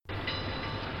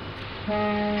Welcome.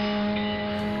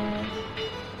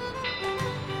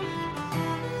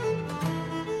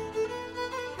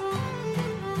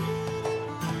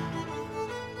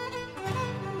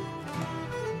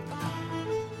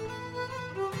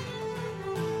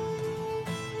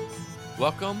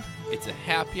 It's a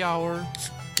happy hour.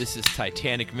 This is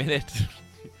Titanic Minute,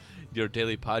 your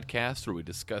daily podcast where we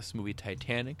discuss movie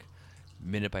Titanic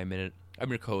minute by minute. I'm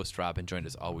your co-host Rob, and joined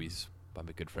as always by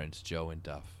my good friends Joe and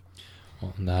Duff.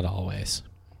 Well, not always.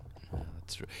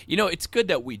 That's true. You know, it's good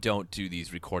that we don't do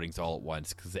these recordings all at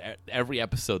once, because every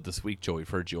episode this week, Joe, we've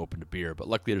heard you open a beer, but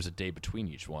luckily there's a day between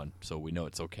each one, so we know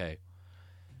it's okay.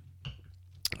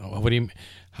 What do you?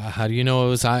 How do you know it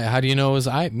was I? How do you know it was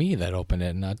me that opened it,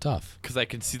 and not Duff? Because I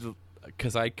could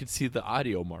see the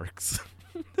audio marks.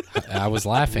 I was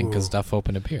laughing because Duff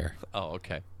opened a beer. Oh,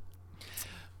 okay.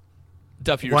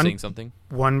 Duff, you were saying something?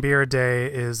 1 beer a day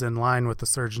is in line with the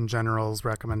Surgeon General's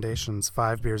recommendations.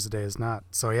 5 beers a day is not.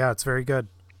 So, yeah, it's very good.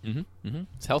 Mm-hmm. Mm-hmm.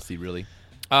 It's healthy, really.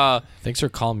 Thanks for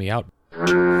calling me out. I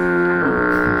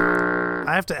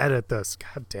have to edit this.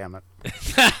 God damn it.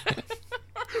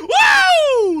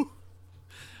 Woo!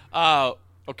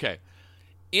 Okay.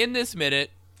 In this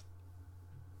minute,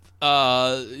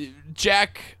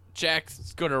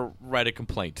 Jack's gonna write a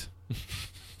complaint.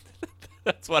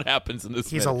 That's what happens in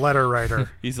this. He's a letter writer.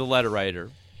 He's a letter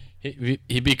writer.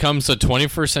 He becomes a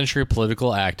 21st century political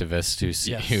activist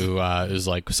who is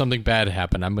like, something bad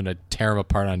happened, I'm gonna tear him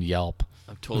apart on Yelp.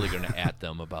 I'm totally gonna at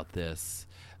them about this.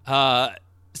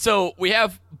 So we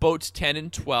have boats 10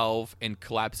 and 12 and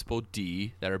collapsible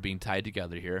D that are being tied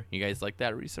together here. You guys like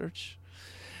that research?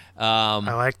 I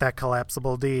like that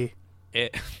collapsible D.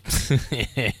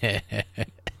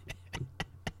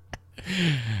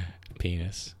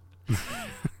 Penis.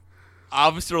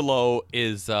 Officer Lowe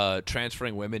is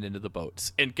transferring women into the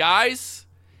boats. And guys,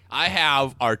 I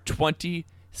have our 27th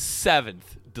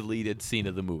deleted scene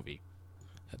of the movie.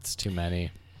 That's too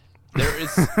many. There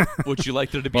is. Would you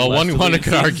like there to be? Well, less one could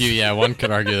scenes? argue. Yeah, one could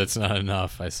argue that's not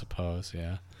enough. I suppose.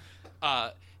 Yeah.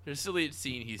 There's a deleted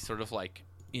scene. He's sort of like,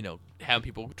 having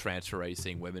people transfer, right?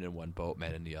 Saying women in one boat,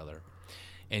 men in the other,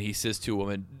 and he says to a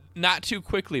woman, "Not too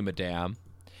quickly, madame."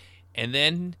 And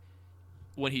then,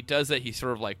 when he does that, he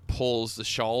sort of like pulls the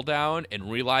shawl down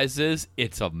and realizes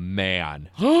it's a man.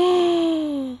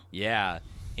 Yeah,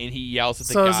 and he yells at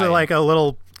the guy. So is it like a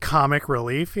little comic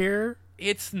relief here?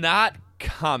 It's not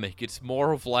comic. It's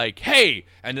more of like, hey,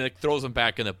 and then it throws him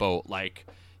back in the boat. Like,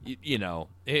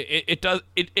 it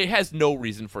has no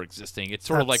reason for existing. It's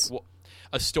sort of like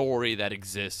a story that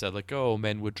exists that like, oh,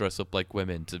 men would dress up like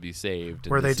women to be saved.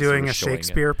 Were they doing a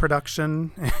Shakespeare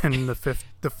production in the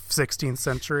 16th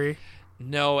century?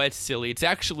 No, it's silly. It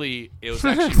was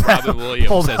actually Robin Williams.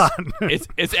 Hold on.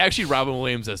 It's actually Robin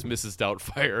Williams as Mrs.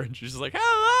 Doubtfire, and she's like,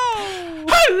 hello.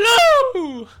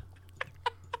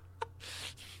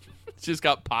 She's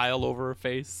got pile over her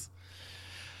face.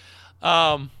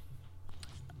 Man,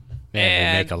 we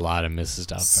make a lot of Mrs.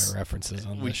 Doubtfire references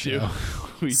on this show.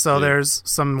 So there's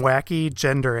some wacky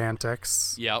gender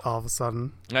antics. Yep. All of a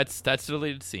sudden. That's the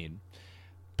deleted scene.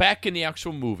 Back in the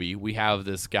actual movie, we have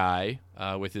this guy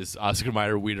with his Oscar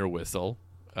Mayer wiener whistle,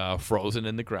 frozen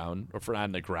in the ground, or not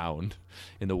in the ground,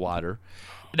 in the water.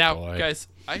 Now, guys,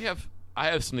 I have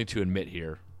something to admit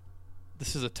here.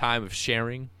 This is a time of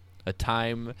sharing, a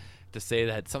time to say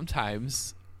that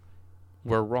sometimes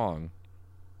we're wrong.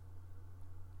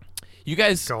 You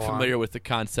guys familiar with the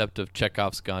concept of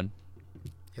Chekhov's gun?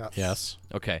 Yes.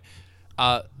 Okay.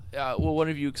 Well, one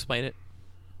of you explain it.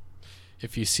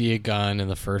 If you see a gun in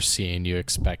the first scene, you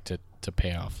expect it to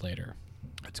pay off later.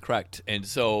 That's correct. And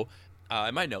so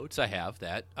in my notes, I have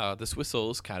that this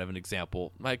whistle is kind of an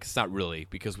example. Like, it's not really,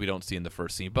 because we don't see in the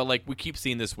first scene. But, like, we keep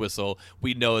seeing this whistle.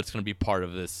 We know it's going to be part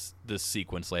of this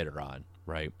sequence later on,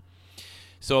 right?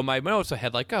 So in my notes, I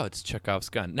had, like, oh, it's Chekhov's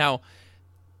gun. Now,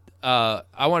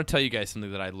 I want to tell you guys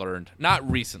something that I learned, not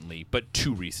recently, but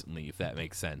too recently, if that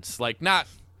makes sense. Like, not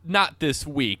this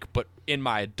week, but in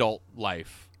my adult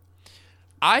life.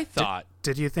 I thought...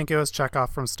 Did you think it was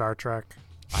Chekhov from Star Trek?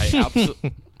 I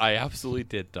absolutely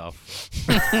did, Duff.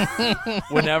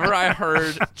 Whenever I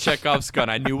heard Chekhov's gun,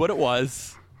 I knew what it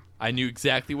was. I knew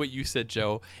exactly what you said,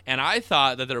 Joe. And I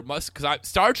thought that there must... Because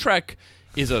Star Trek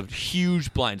is a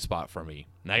huge blind spot for me.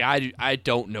 Like, I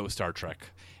don't know Star Trek.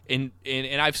 And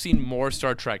I've seen more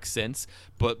Star Trek since,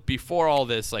 but before all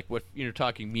this, like what you're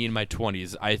talking, me in my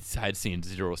 20s, I had seen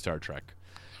zero Star Trek.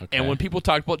 Okay. And when people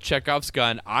talked about Chekhov's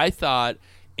gun, I thought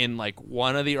in like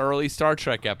one of the early Star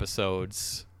Trek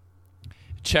episodes,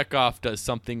 Chekhov does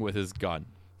something with his gun.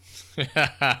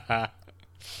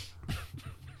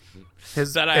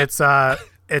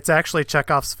 It's actually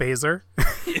Chekhov's phaser.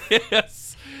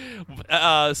 Yes.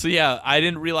 So yeah, I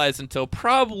didn't realize until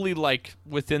probably like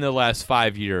within the last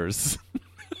 5 years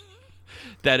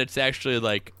that it's actually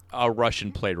like a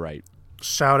Russian playwright.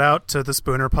 Shout out to the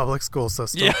Spooner Public School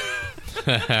System.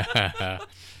 Yeah.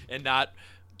 And not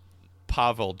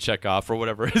Pavel Chekhov or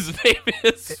whatever his name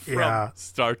is from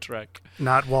Star Trek.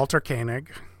 Not Walter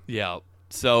Koenig. Yeah.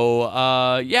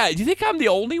 So, yeah, do you think I'm the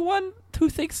only one who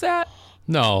thinks that?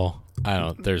 No, I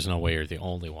don't. There's no way you're the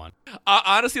only one.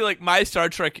 Honestly, like, my Star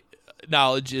Trek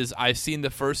knowledge is I've seen the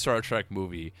first Star Trek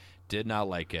movie, did not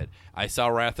like it. I saw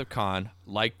Wrath of Khan,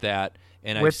 liked that,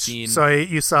 and I've seen... So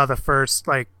you saw the first,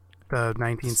 like, the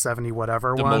 1970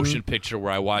 whatever the one? The motion picture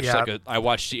where I watched, I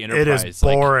watched the Enterprise. It is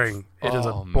boring. Like, it is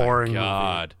a boring my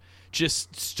God. movie.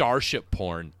 Just starship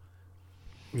porn.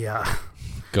 Yeah.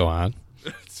 Go on.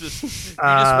 It's just, you just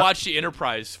watch the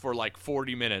Enterprise for like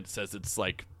 40 minutes as it's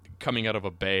like coming out of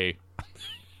a bay.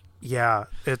 Yeah,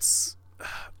 it's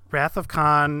Wrath of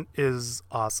Khan is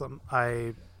awesome.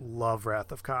 I love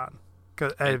Wrath of Khan.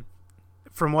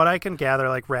 From what I can gather,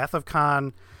 like Wrath of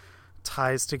Khan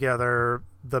ties together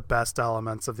the best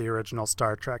elements of the original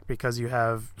Star Trek because you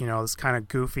have, this kind of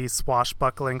goofy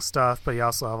swashbuckling stuff, but you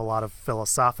also have a lot of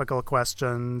philosophical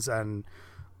questions and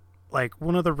like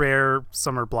one of the rare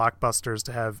summer blockbusters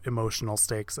to have emotional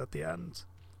stakes at the end.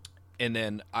 And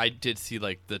then I did see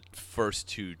like the first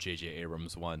two J.J.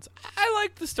 Abrams ones. I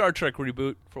like the Star Trek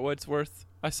reboot for what it's worth.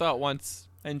 I saw it once.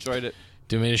 I enjoyed it.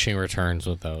 Diminishing returns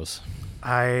with those.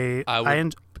 I've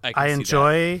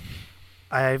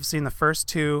seen the first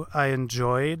two. I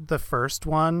enjoyed the first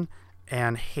one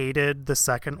and hated the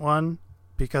second one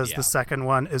because the second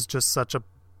one is just such a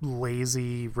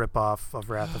lazy ripoff of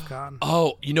Wrath of Khan.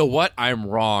 Oh, you know what? I'm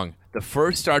wrong. The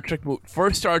first Star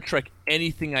Trek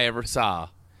anything I ever saw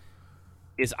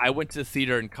is I went to the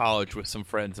theater in college with some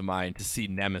friends of mine to see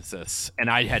Nemesis, and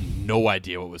I had no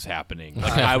idea what was happening.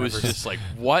 Like I was just like,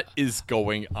 what is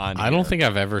going on here? I don't think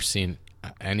I've ever seen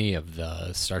any of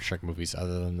the Star Trek movies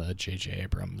other than the J.J.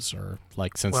 Abrams or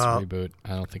like since the reboot. I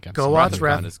don't think I've seen Wrath of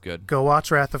Khan is good. Go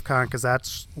watch Wrath of Khan because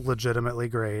that's legitimately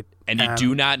great. And you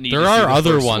do not need. There to are see the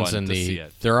other first ones one in to the. see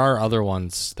it. There are other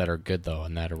ones that are good though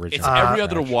in that original. It's every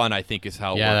other one. I think is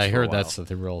how. It yeah, works I for a heard while. that's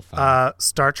the real thing.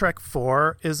 Star Trek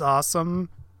 4 is awesome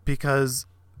because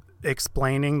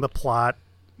explaining the plot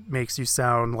makes you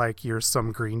sound like you're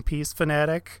some Greenpeace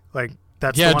fanatic. Like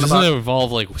that's the one doesn't it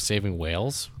involve like saving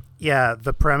whales? Yeah,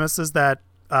 the premise is that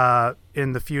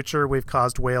in the future we've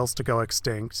caused whales to go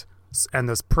extinct, and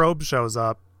this probe shows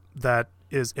up that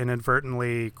is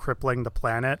inadvertently crippling the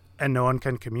planet, and no one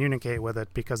can communicate with it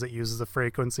because it uses a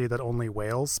frequency that only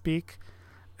whales speak.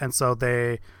 And so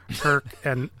Kirk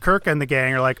and the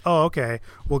gang are like, oh, okay,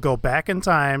 we'll go back in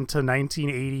time to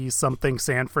 1980 something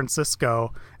San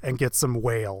Francisco and get some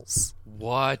whales.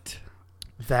 What?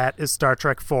 That is Star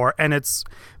Trek 4, and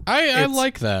I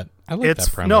like that. I like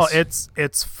that premise. No,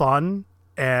 it's fun,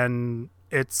 and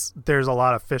there's a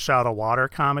lot of fish out of water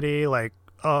comedy, like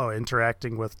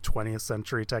interacting with 20th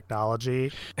century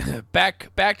technology.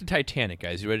 Back to Titanic,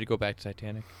 guys. You ready to go back to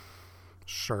Titanic?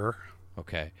 Sure.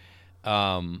 Okay.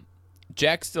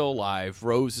 Jack's still alive.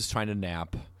 Rose is trying to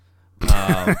nap.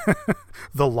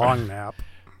 The long nap.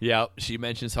 Yeah, she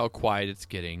mentions how quiet it's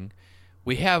getting.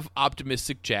 We have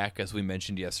optimistic Jack, as we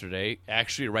mentioned yesterday,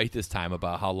 actually right this time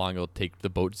about how long it'll take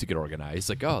the boats to get organized.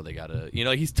 Like, oh, they gotta,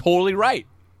 he's totally right.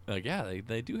 Like, yeah,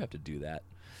 they do have to do that.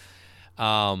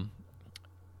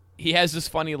 He has this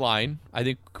funny line. I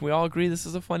think, can we all agree this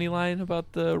is a funny line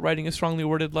about the writing a strongly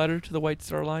worded letter to the White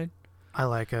Star Line? I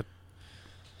like it.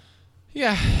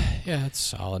 Yeah, it's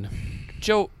solid.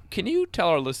 Joe, can you tell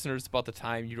our listeners about the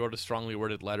time you wrote a strongly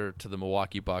worded letter to the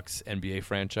Milwaukee Bucks NBA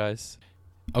franchise?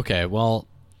 Okay, well,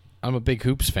 I'm a big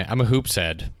hoops fan. I'm a hoops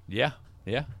head. Yeah.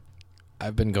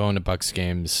 I've been going to Bucks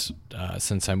games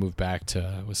since I moved back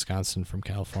to Wisconsin from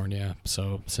California.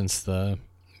 So since the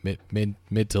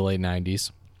mid to late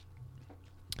 90s,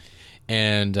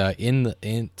 and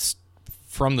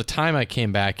from the time I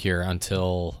came back here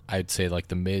until I'd say like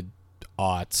the mid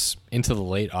aughts into the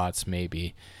late aughts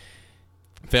maybe,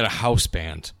 they had a house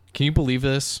band. Can you believe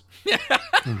this? You're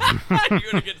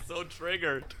gonna get so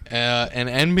triggered. An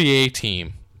NBA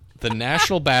team, the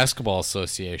National Basketball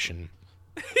Association,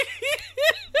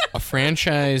 a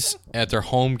franchise at their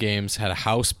home games had a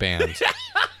house band.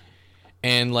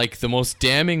 And like the most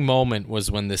damning moment was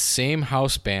when the same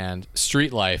house band,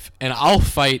 Street Life, and I'll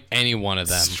fight any one of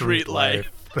them. Street Life.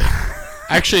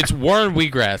 Actually, it's Warren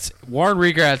Wegratz. Warren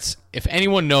Wegratz, if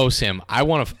anyone knows him,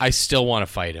 I still want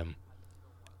to fight him.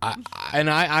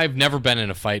 I've never been in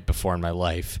a fight before in my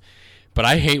life, But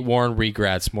I hate Warren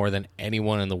Regratz more than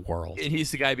anyone in the world. And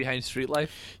he's the guy behind Street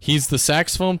Life? He's the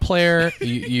saxophone player.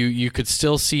 You could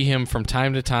still see him from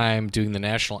time to time doing the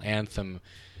national anthem.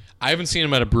 I haven't seen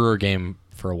him at a Brewer game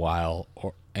for a while,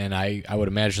 and I would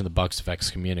imagine the Bucks have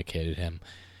excommunicated him.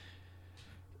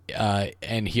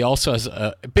 And he also has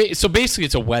so basically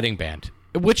it's a wedding band,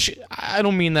 which I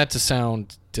don't mean that to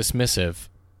sound dismissive,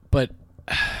 but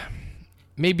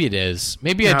maybe it is.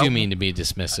 Maybe I do mean to be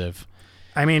dismissive.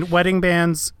 I mean, wedding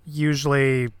bands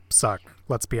usually suck,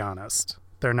 let's be honest.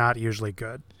 They're not usually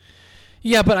good.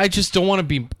 Yeah, but I just don't want to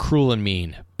be cruel and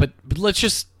mean. But let's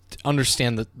just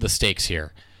understand the stakes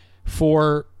here.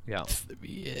 They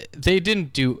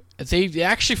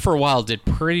actually for a while did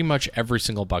pretty much every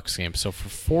single Bucks game. So for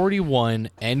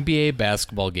 41 NBA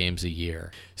basketball games a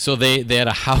year. So they had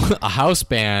a house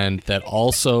band that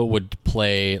also would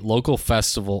play local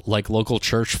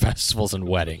church festivals and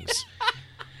weddings.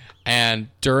 And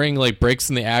during like breaks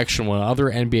in the action, when other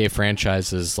NBA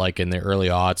franchises like in the early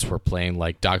aughts were playing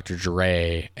like Dr.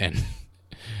 Dre and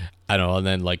I don't know, and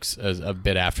then like a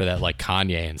bit after that like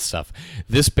Kanye and stuff,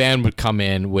 this band would come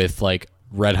in with like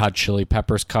Red Hot Chili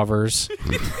Peppers covers.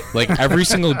 Like every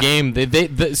single game,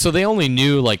 so they only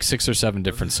knew like 6 or 7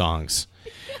 different songs.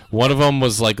 One of them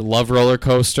was like Love Roller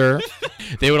Coaster.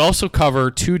 They would also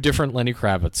cover 2 different Lenny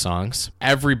Kravitz songs.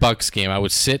 Every Bucks game, I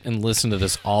would sit and listen to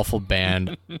this awful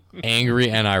band, angry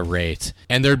and irate.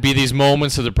 And there'd be these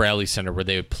moments at the Bradley Center where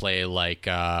they would play like,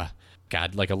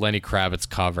 like a Lenny Kravitz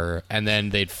cover, and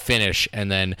then they'd finish,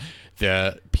 and then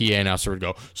the PA announcer would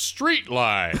go, "Street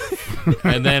Life,"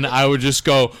 and then I would just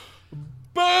go,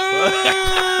 "Boo!"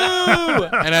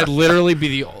 And I'd literally be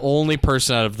the only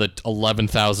person out of the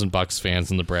 11,000 Bucks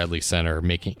fans in the Bradley Center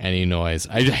making any noise.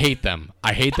 I hate them.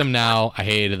 I hate them now. I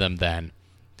hated them then.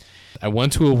 I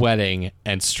went to a wedding,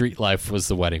 and Street Life was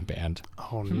the wedding band.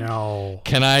 Oh, no.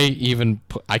 Can I even...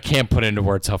 I can't put into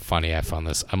words how funny I found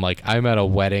this. I'm at a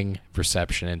wedding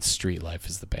reception, and Street Life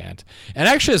is the band. And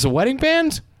actually, as a wedding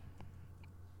band,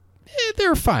 they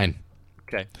were fine.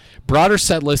 Okay. Broader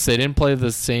set list. They didn't play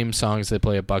the same songs they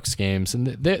play at Bucks games, and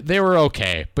they were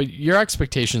okay. But your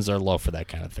expectations are low for that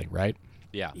kind of thing, right?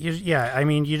 Yeah. I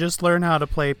mean, you just learn how to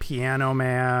play Piano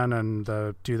Man and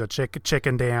do the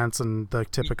chicken dance and the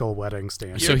typical wedding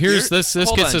stance. So here's this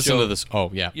hold gets on, us Joe. into this. Oh,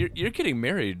 yeah. You're getting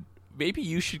married. Maybe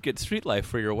you should get Street Life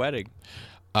for your wedding.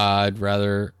 I'd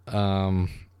rather...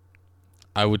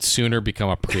 I would sooner become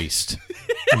a priest.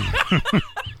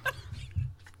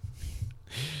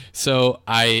 So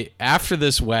after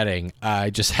this wedding, I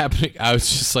was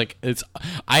just like,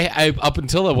 I up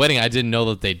until the wedding, I didn't know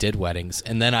that they did weddings.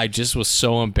 And then I just was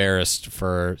so embarrassed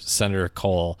for Senator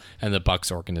Cole and the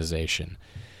Bucks organization.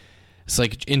 It's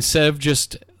like, instead of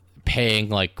just paying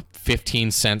like 15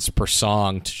 cents per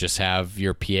song to just have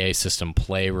your PA system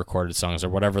play recorded songs or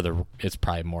whatever, it's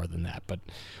probably more than that, but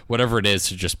whatever it is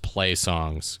to just play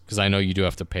songs, because I know you do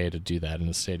have to pay to do that in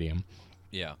the stadium.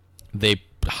 Yeah. They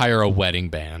hire a wedding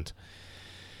band.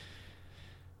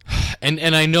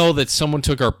 And I know that someone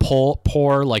took our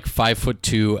poor like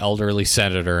 5'2" elderly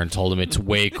senator and told him it's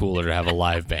way cooler to have a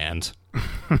live band.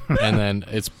 And then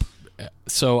I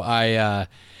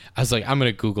was like, I'm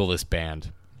gonna Google this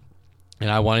band, and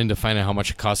I wanted to find out how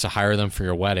much it costs to hire them for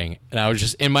your wedding. And I was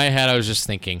just in my head, I was just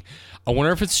thinking, I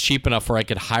wonder if it's cheap enough where I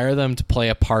could hire them to play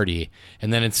a party,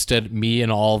 and then instead me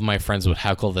and all of my friends would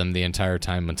heckle them the entire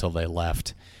time until they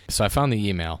left. So I found the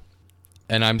email,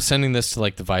 and I'm sending this to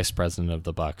like the vice president of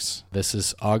the Bucks. This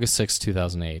is August 6,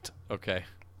 2008. Okay.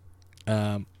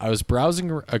 I was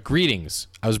browsing greetings.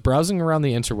 I was browsing around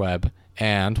the interweb,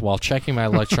 and while checking my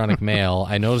electronic mail,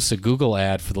 I noticed a Google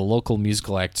ad for the local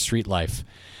musical act Street Life.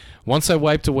 Once I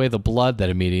wiped away the blood that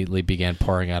immediately began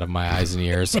pouring out of my eyes and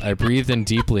ears, I breathed in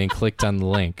deeply and clicked on the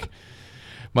link.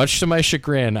 Much to my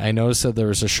chagrin, I noticed that there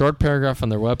was a short paragraph on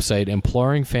their website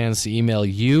imploring fans to email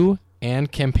you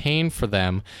and campaign for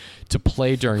them to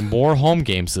play during more home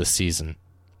games this season.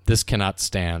 This cannot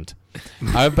stand.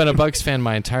 I've been a Bucks fan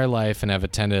my entire life and have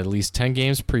attended at least 10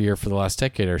 games per year for the last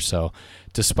decade or so.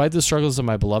 Despite the struggles of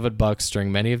my beloved Bucks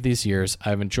during many of these years,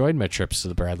 I've enjoyed my trips to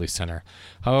the Bradley Center.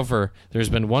 However, there's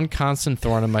been one constant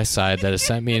thorn in my side that has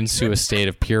sent me into a state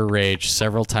of pure rage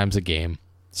several times a game.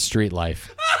 Street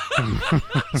Life.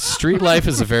 Street Life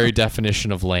is the very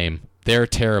definition of lame. They're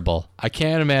terrible. I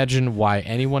can't imagine why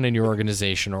anyone in your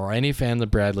organization or any fan of the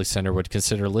Bradley Center would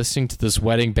consider listening to this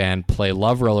wedding band play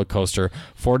Love Roller Coaster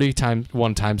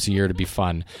 41 times a year to be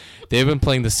fun. They've been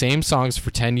playing the same songs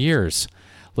for 10 years.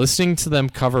 Listening to them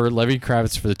cover Lenny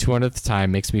Kravitz for the 200th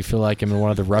time makes me feel like I'm in one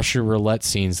of the Russian roulette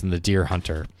scenes in The Deer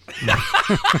Hunter.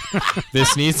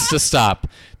 This needs to stop.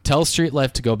 Tell Street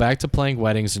Life to go back to playing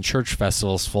weddings and church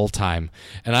festivals full time.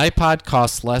 An iPod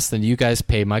costs less than you guys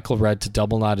pay Michael Redd to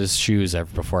double knot his shoes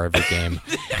before every game.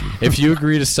 If you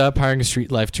agree to stop hiring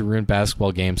Street Life to ruin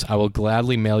basketball games, I will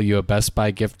gladly mail you a Best Buy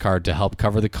gift card to help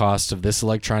cover the cost of this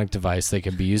electronic device that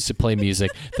can be used to play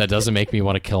music that doesn't make me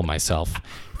want to kill myself.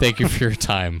 Thank you for your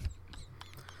time.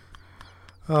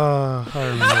 Oh, I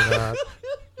remember that.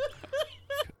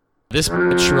 This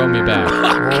bitch wrote me back.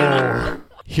 Oh.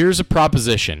 Here's a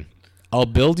proposition. I'll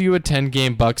build you a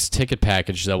 10-game Bucks ticket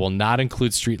package that will not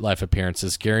include Street Life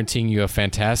appearances, guaranteeing you a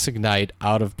fantastic night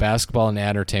out of basketball and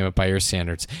entertainment by your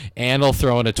standards. And I'll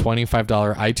throw in a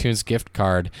 $25 iTunes gift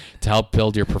card to help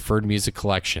build your preferred music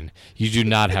collection. You do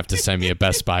not have to send me a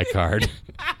Best Buy card.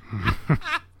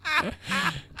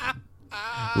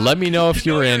 Let me know if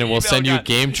you're in, and we'll send you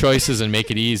game choices and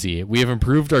make it easy. We have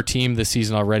improved our team this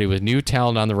season already with new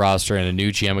talent on the roster and a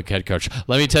new GM and head coach.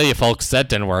 Let me tell you, folks, that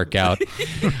didn't work out.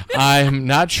 I'm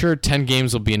not sure 10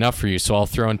 games will be enough for you, so I'll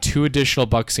throw in 2 additional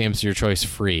Bucks games of your choice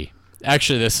free.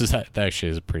 Actually, that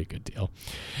is a pretty good deal.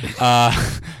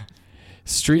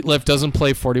 Street Lift doesn't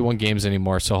play 41 games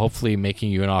anymore, so hopefully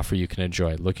making you an offer you can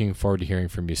enjoy. Looking forward to hearing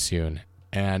from you soon.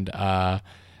 And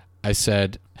I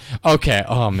said, okay,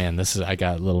 oh man, I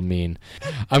got a little mean.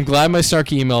 I'm glad my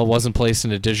snarky email wasn't placed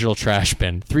in a digital trash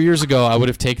bin. 3 years ago, I would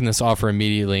have taken this offer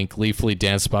immediately and gleefully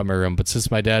danced about my room, but since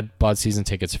my dad bought season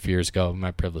tickets a few years ago, my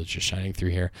privilege is shining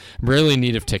through here. I'm really in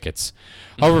need of tickets.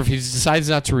 However, if he decides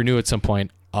not to renew at some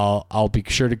point, I'll be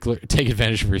sure to take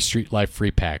advantage of your Street Life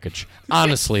free package.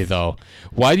 Honestly, though,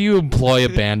 why do you employ a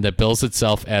band that bills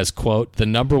itself as, quote, the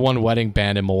 #1 wedding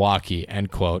band in Milwaukee, end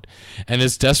quote, and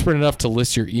is desperate enough to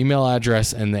list your email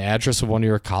address and the address of one of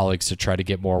your colleagues to try to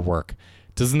get more work?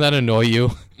 Doesn't that annoy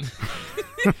you?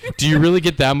 Do you really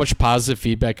get that much positive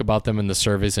feedback about them in the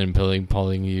surveys and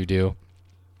polling you do?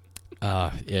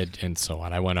 And so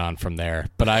on. I went on from there,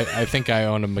 but I think I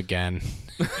own them again.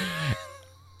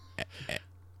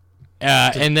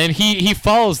 And then he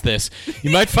follows this.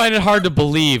 You might find it hard to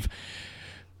believe,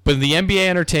 but the NBA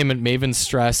entertainment mavens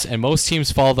stress, and most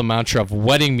teams follow the mantra of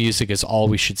wedding music is all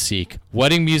we should seek.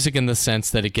 Wedding music in the sense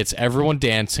that it gets everyone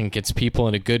dancing, gets people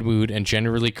in a good mood, and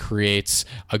generally creates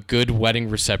a good wedding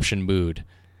reception mood.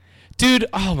 Dude,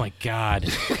 oh my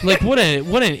God. Like, what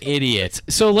an idiot.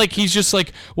 So, like, he's just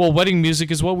like, well, wedding music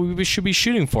is what we should be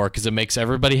shooting for because it makes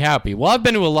everybody happy. Well, I've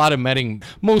been to a lot of weddings.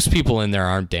 Most people in there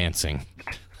aren't dancing.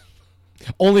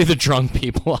 Only the drunk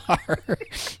people are.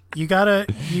 You gotta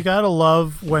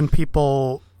love when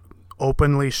people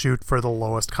openly shoot for the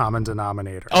lowest common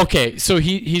denominator. Okay, so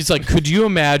he's like, could you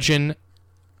imagine?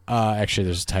 Actually,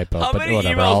 there's a typo, How but many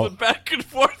whatever. emails went back and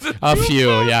forth? A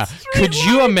few, yeah. Could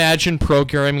you imagine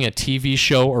programming a TV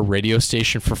show or radio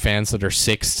station for fans that are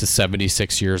 6 to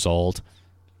 76 years old?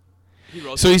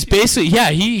 So he's basically,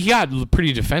 he got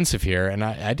pretty defensive here, and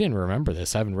I didn't remember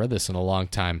this. I haven't read this in a long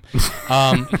time.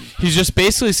 He's just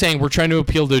basically saying we're trying to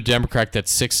appeal to a Democrat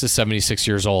that's 6 to 76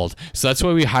 years old. So that's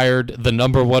why we hired the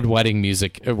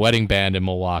 #1 wedding band in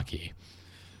Milwaukee.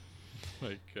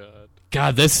 My God.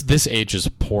 God, this ages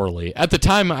poorly. At the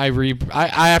time,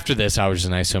 after this, I was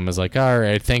just nice to him. I was like, all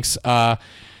right, thanks.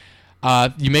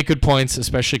 You make good points,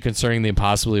 especially concerning the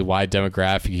impossibly wide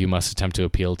demographic you must attempt to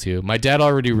appeal to. My dad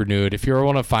already renewed. If you ever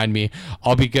want to find me,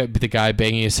 I'll be the guy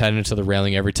banging his head into the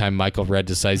railing every time Michael Redd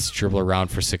decides to dribble around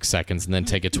for 6 seconds and then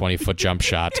take a 20-foot jump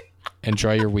shot.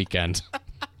 Enjoy your weekend.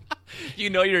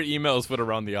 You know your emails went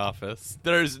around the office.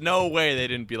 There's no way they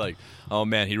didn't be like, oh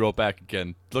man, he wrote back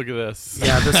again. Look at this.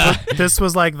 Yeah, this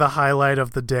was like the highlight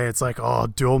of the day. It's like, oh,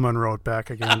 Duhlman wrote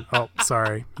back again. Oh,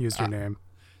 sorry, used your name.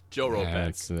 Joe wrote back.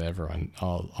 It's everyone,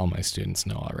 all my students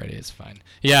know already. It's fine.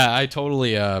 Yeah, I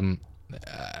totally.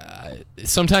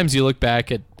 Sometimes you look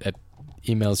back at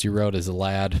emails you wrote as a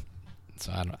lad.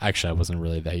 So I wasn't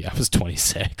really that young. I was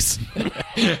 26.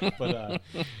 But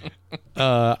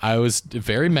I was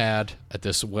very mad at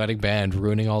this wedding band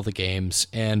ruining all the games.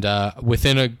 And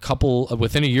within a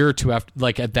year or two after,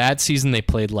 like at that season, they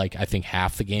played like I think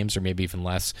half the games or maybe even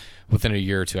less. Within a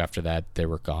year or two after that, they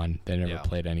were gone. They never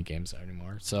played any games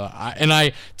anymore. So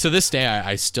I to this day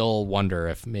I still wonder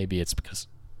if maybe it's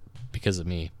because of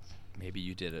me. Maybe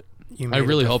you did it. I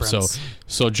really hope so.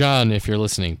 So John, if you're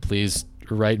listening, please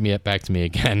write me back to me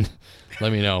again.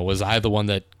 Let me know. Was I the one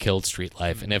that killed Street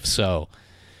Life? And if so,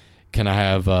 can I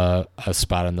have a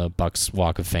spot on the Bucks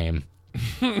Walk of Fame?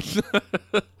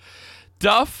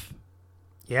 Duff?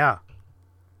 Yeah.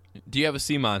 Do you have a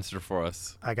sea monster for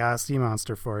us? I got a sea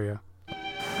monster for you.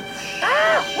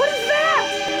 Ah! What is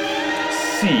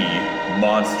that? Sea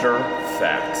monster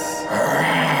facts.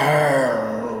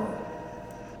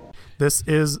 This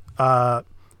is the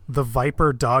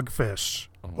viper dogfish.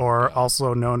 or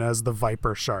also known as the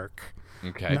viper shark.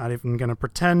 Okay. Not even going to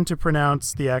pretend to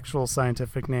pronounce the actual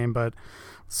scientific name, but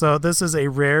so this is a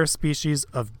rare species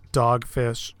of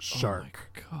dogfish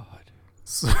shark. Oh my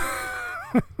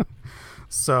God.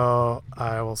 So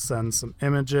I will send some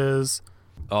images.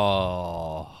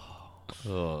 Oh,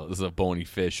 this is a bony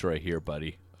fish right here,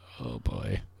 buddy. Oh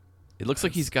boy, It looks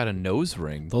like he's got a nose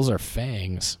ring. those are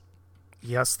fangs.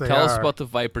 Yes, they Tell are. us about the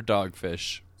viper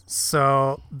dogfish.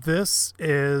 So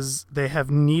they have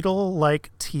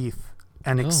needle-like teeth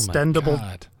and Oh my extendable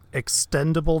God.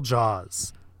 extendable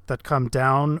jaws that come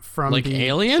down from Like the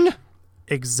Alien?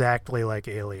 exactly like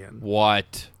Alien.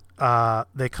 What?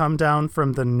 They come down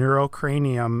from the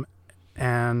neurocranium,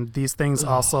 and these things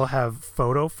also have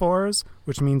photophores,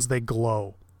 which means they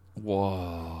glow.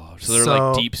 Whoa. So they're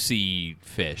So- like deep sea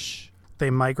fish. They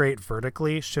migrate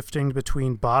vertically, shifting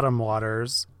between bottom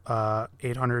waters,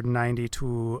 890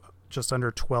 to just under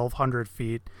 1,200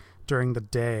 feet during the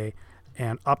day,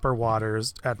 and upper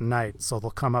waters at night. So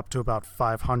they'll come up to about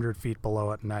 500 feet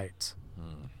below at night.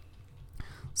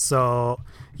 So,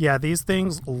 yeah, these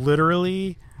things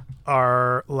literally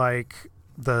are like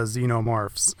the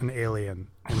xenomorphs in Alien,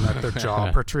 in that their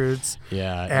jaw protrudes.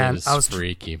 Yeah, And it is I was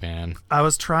freaky, man. I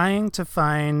was trying to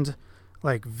find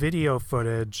like video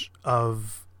footage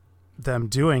of them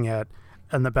doing it,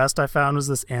 and the best I found was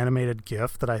this animated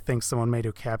GIF that I think someone made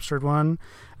who captured one.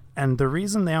 And the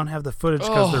reason they don't have the footage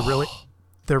because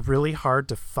they're really hard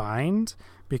to find,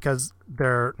 because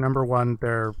they're, number one,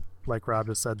 they're, like Rob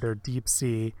just said, they're deep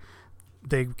sea.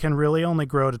 They can really only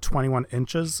grow to 21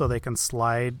 inches, so they can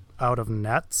slide out of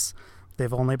nets.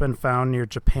 They've only been found near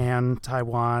Japan,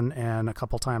 Taiwan, and a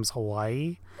couple times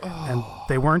Hawaii. And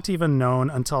they weren't even known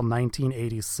until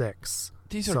 1986.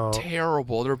 These are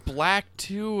terrible. They're black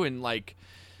too, and like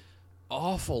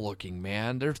awful looking,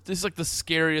 man. This is like the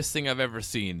scariest thing I've ever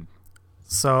seen.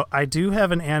 So I do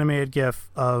have an animated GIF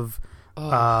of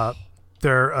I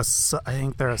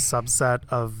think they're a subset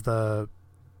of the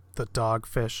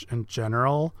dogfish in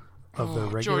general, of the Joe,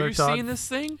 regular are you dog. seeing this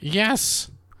thing? Yes.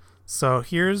 So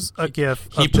here's a GIF.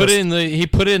 He of put just-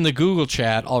 it in the Google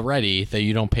chat already that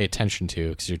you don't pay attention to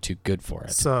because you're too good for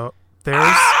it. So there's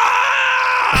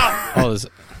Oh,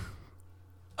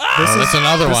 that's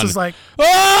another this one. is like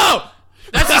Oh!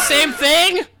 That's the same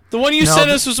thing? The one you No, sent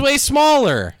us was way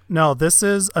smaller. no, this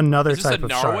is another Is this a type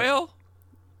of shark. narwhal?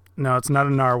 No, it's not a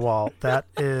narwhal. That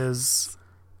is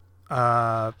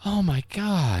Oh my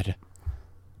god.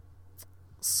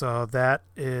 so that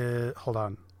is, hold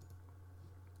on.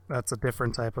 That's a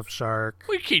different type of shark.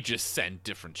 We can't just send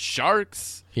different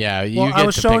sharks. Yeah, you Well, I get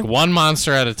was to showing- pick one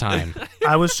monster at a time.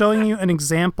 I was showing you an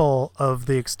example of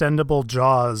the extendable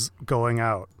jaws going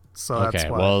out. So that's Okay,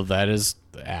 why. well, that is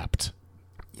apt.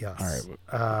 Yes.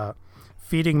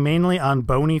 Feeding mainly on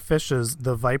bony fishes,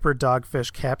 the viper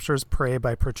dogfish captures prey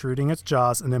by protruding its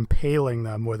jaws and impaling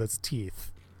them with its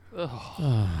teeth.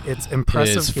 It's It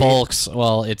impressive. is, gait- folks.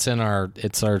 Well, it's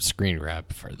our screen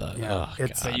grab for the. Yeah, Oh,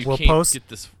 it's- God. You We'll can't post- get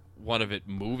this one of it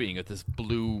moving with this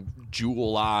blue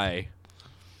jewel eye.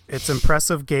 Its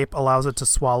impressive gape allows it to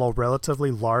swallow relatively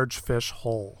large fish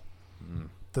whole.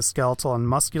 The skeletal and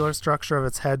muscular structure of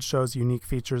its head shows unique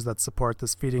features that support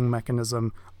this feeding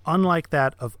mechanism, unlike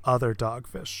that of other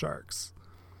dogfish sharks.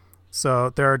 So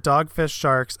there are dogfish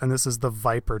sharks, and this is the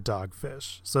viper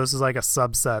dogfish. So this is like a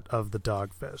subset of the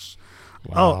dogfish.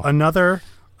 Wow. Oh, another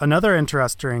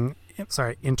interesting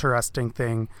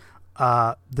thing.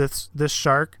 This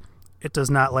shark, it does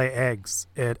not lay eggs.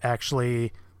 It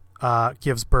actually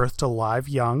gives birth to live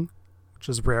young, which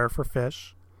is rare for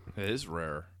fish. It is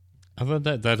rare. I thought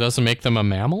that doesn't make them a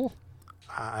mammal.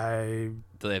 I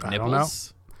Do they have I don't know.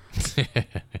 nipples?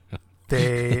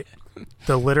 the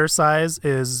litter size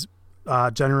is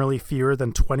generally fewer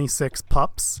than 26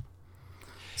 pups.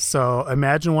 So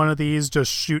imagine one of these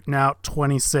just shooting out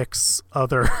 26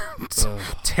 other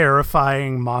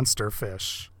terrifying monster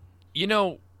fish. You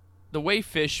know, the way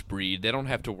fish breed, they don't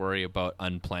have to worry about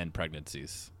unplanned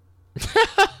pregnancies.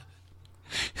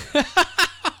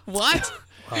 What?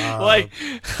 Like,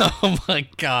 Oh my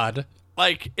god.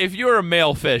 if you're a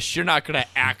male fish, you're not gonna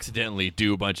accidentally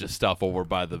do a bunch of stuff over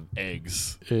by the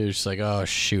eggs. You're just like, oh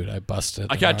shoot, I busted.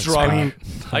 I the got wrong drunk.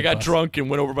 spot. I got drunk and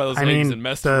went over by those I eggs mean, and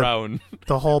messed the- around.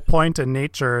 The whole point in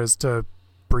nature is to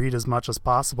breed as much as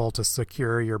possible to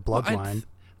secure your bloodline.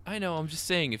 I know. I'm just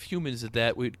saying, if humans did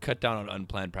that, we'd cut down on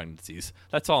unplanned pregnancies.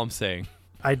 That's all I'm saying.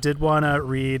 I did want to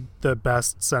read the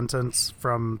best sentence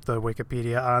from the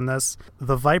Wikipedia on this.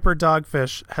 The viper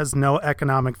dogfish has no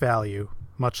economic value,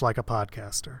 much like a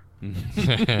podcaster.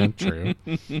 True.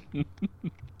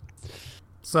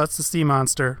 So that's the sea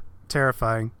monster.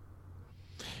 Terrifying.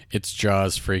 It's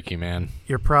Jaws freaky, man.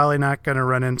 You're probably not going to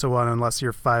run into one unless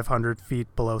you're 500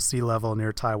 feet below sea level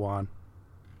near Taiwan.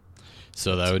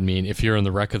 So that would mean if you're in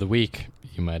the wreck of the week,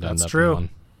 you might end That's up true. in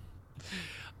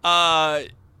one.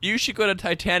 You should go to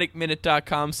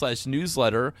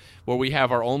TitanicMinute.com/newsletter, where we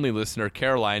have our only listener,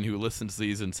 Caroline, who listens to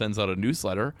these and sends out a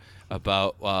newsletter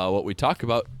about what we talk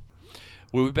about.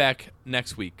 We'll be back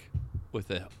next week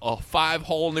with 5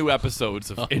 whole new episodes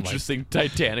of interesting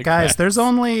Titanic Guys, facts. there's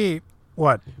only,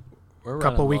 what, We're a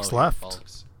couple running weeks low here, left.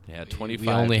 folks. Yeah, 25.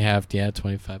 We only have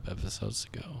 25 episodes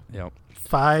to go. Yep.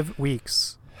 5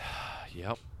 weeks.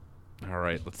 Yep. All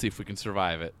right, let's see if we can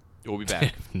survive it. We'll be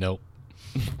back. Nope.